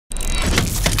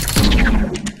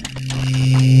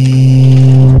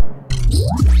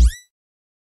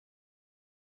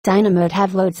DynaMod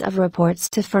have loads of reports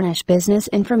to furnish business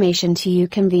information to you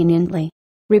conveniently.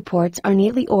 Reports are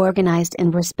neatly organized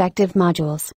in respective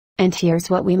modules, and here's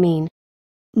what we mean.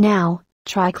 Now,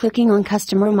 try clicking on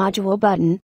Customer Module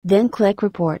button, then click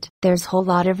Report. There's whole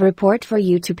lot of report for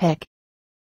you to pick.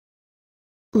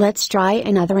 Let's try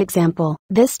another example.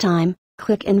 This time,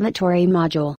 click Inventory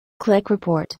module, click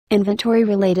Report.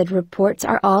 Inventory-related reports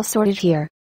are all sorted here.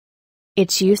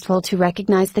 It's useful to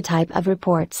recognize the type of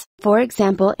reports, for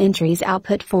example entries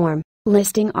output form,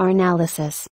 listing or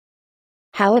analysis.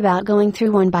 How about going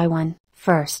through one by one?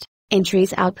 First,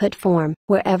 entries output form.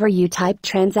 Wherever you type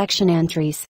transaction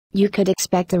entries, you could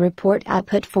expect a report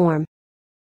output form.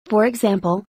 For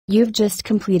example, you've just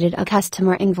completed a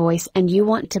customer invoice and you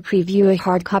want to preview a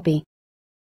hard copy.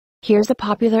 Here's a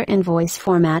popular invoice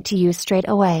format to use straight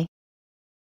away.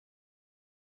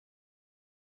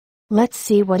 Let's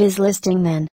see what is listing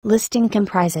then. Listing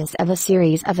comprises of a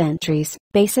series of entries.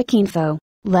 Basic info,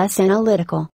 less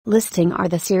analytical. Listing are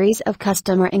the series of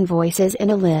customer invoices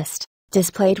in a list,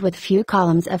 displayed with few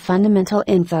columns of fundamental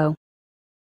info.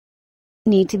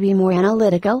 Need to be more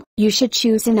analytical? You should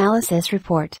choose Analysis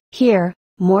Report. Here,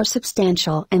 more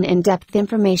substantial and in-depth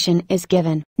information is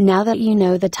given. Now that you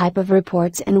know the type of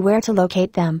reports and where to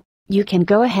locate them, you can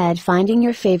go ahead finding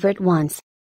your favorite ones.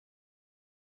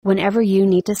 Whenever you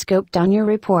need to scope down your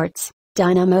reports,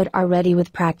 DynaMod are ready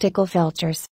with practical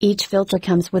filters. Each filter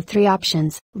comes with 3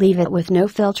 options. Leave it with no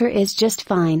filter is just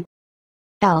fine.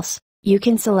 Else, you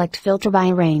can select Filter by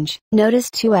Range.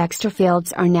 Notice 2 extra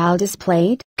fields are now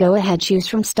displayed. Go ahead, choose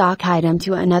from stock item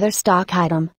to another stock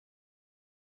item.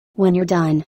 When you're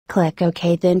done, click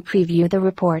OK, then preview the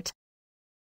report.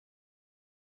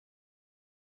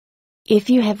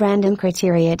 If you have random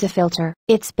criteria to filter,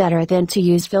 it's better than to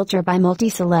use Filter by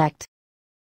Multi-Select.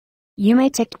 You may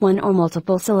tick one or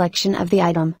multiple selection of the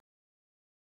item.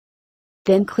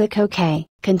 Then click OK,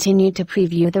 continue to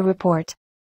preview the report.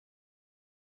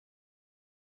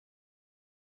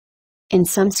 In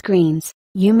some screens,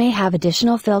 you may have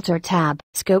additional filter tab.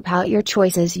 Scope out your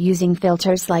choices using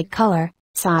filters like color,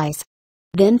 size.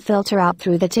 Then filter out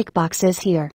through the tick boxes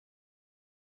here.